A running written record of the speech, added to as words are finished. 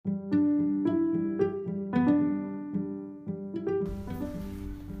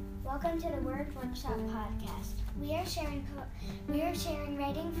Workshop podcast. We are sharing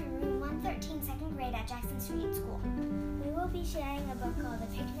writing from room 113, second grade at Jackson Street School. We will be sharing a book called The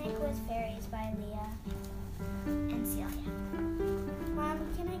Picnic with Fairies by Leah and Celia. Mom,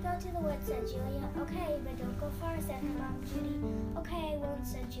 can I go to the woods, said Julia. Okay, but don't go far, said her mom, Judy. Okay, I won't,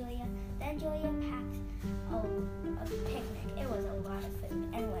 said Julia. Then Julia packed a picnic. It was a lot of food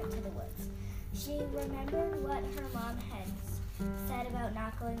and went to the woods. She remembered what her mom had said about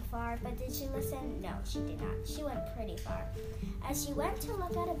not going far, but did she listen? No, she did not. She went pretty far. As she went to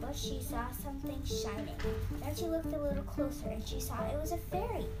look at a bush, she saw something shining. Then she looked a little closer, and she saw it was a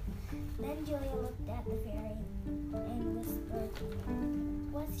fairy. Then Julia looked at the fairy and whispered,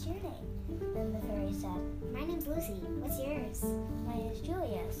 "What's your name?" Then the fairy said, "My name's Lucy. What's yours?" "Mine is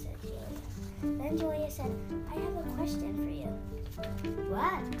Julia," said Julia. Then Julia said, "I have a question for you."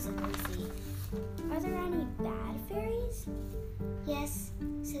 "What?" said Lucy. "Are there any bad fairies?" "Yes,"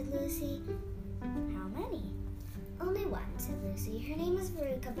 said Lucy. "How many?" "Only one," said Lucy. "Her name is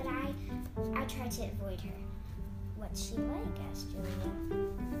Veruca, but I tried to avoid her." "What's she like?" asked Julia.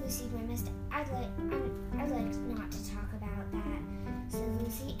 Lucy grimaced. I'd like not to talk about that," said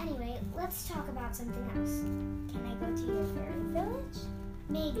Lucy. "Anyway, let's talk about something else." "Can I go to your fairy village?"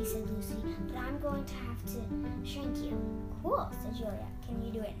 "Maybe," said Lucy, "but I'm going to have to shrink you." "Cool," said Julia. "Can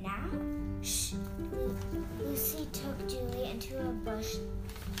you do it now?" "Shh." Lucy took Julia into a bush.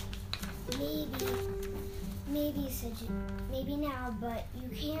 Maybe now, but you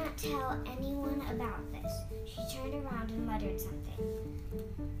can't tell anyone about this." She turned around and muttered something.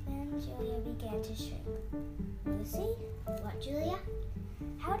 Then Julia began to shrink. "Lucy?" "What, Julia?"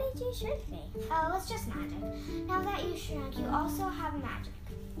 "How did you shrink me?" "Oh, it's just magic. Now that you shrunk, you also have magic."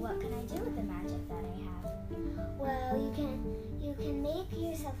 "What can I do with the magic that I have?" "Well, you can make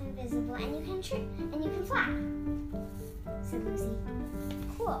yourself invisible, and you can fly," said Lucy.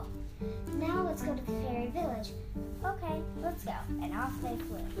 "Cool. Now let's go to the fairy village." "Okay, let's go." And off they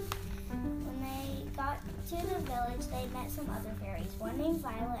flew. When they got to the village, they met some other fairies, one named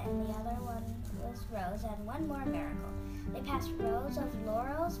Violet and the other one was Rose, and one more Miracle. They passed rows of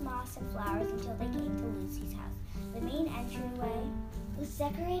laurels, moss, and flowers until they came to Lucy's house. The main entryway was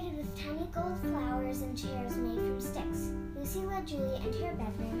decorated with tiny gold flowers and chairs made from sticks. Lucy led Julia into her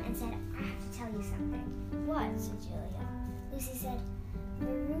bedroom and said, "I have to tell you something." "What?" said Julia. Lucy said,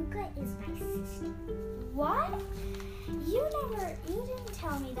 "Veruca is my sister." "What? You didn't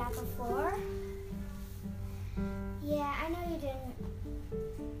tell me that before." "Yeah, I know you didn't.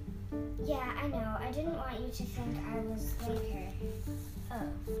 Yeah, I know. I didn't want you to think I was like her." "Oh,"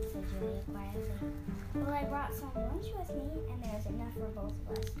 said Julia quietly. "Well, I brought some lunch with me, and there's enough for both of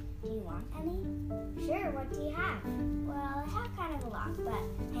us. Do you want any?" "Sure, what do you have?" "Well, I have kind of a lot, but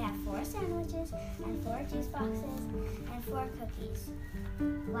I have 4 sandwiches, and 4 juice boxes, and 4 cookies."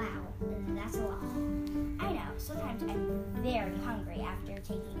 "Wow, that's a lot." "I know, sometimes I'm very hungry after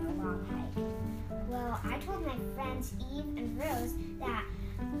taking a long hike." "Well, I told my friends Eve and Rose that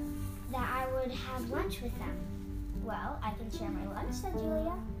I would have lunch with them." "Well, I can share my lunch," said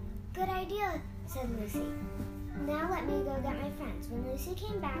Julia. "Good idea," said Lucy. "Now let me go get my friends." When Lucy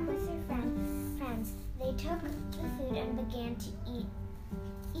came back with her friends, they took the food and began to eat.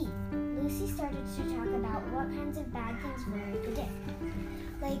 Lucy started to talk about what kinds of bad things Veruca did.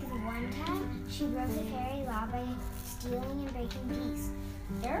 Like the one time she broke the fairy law by stealing and breaking geese.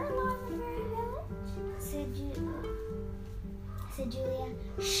 "There are laws in the fairy village?" said Julia.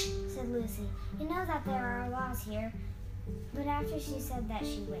 "Shh," said Lucy. "You know that there are laws here." But after she said that,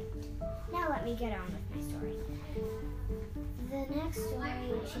 she winked. Now let me get on with my story. The next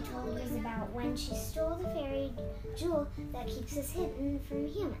story she told was about when she stole the fairy jewel that keeps us hidden from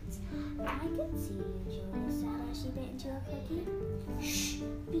humans. "I can see you," Julia said as she bit into a cookie. "Shh,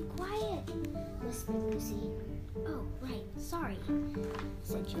 be quiet," whispered Lucy. "Oh, right, sorry,"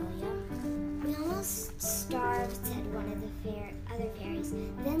 said Julia. "We almost starved," said one of the other fairies.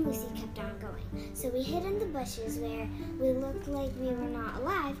 Then Lucy kept on going. "So we hid in the bushes where we looked like we were not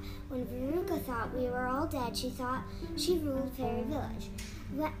alive. When Veruca thought we were all dead, she thought she ruled Fairy Village.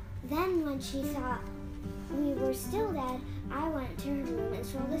 Then when she thought we were still dead, I went to her room and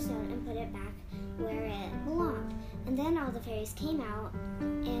stole the stone and put it back where it belonged. And then all the fairies came out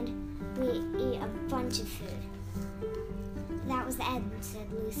and we ate a bunch of food." "That was the end," said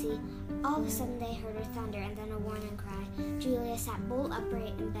Lucy. All of a sudden they heard her thunder and then a warning cry. Julia sat bolt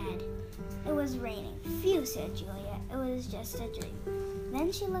upright in bed. "It was raining." "Phew," said Julia. "It was just a dream."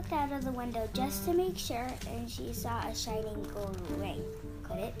 Then she looked out of the window just to make sure, and she saw a shining gold ring.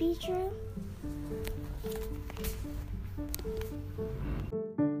 Could it be true?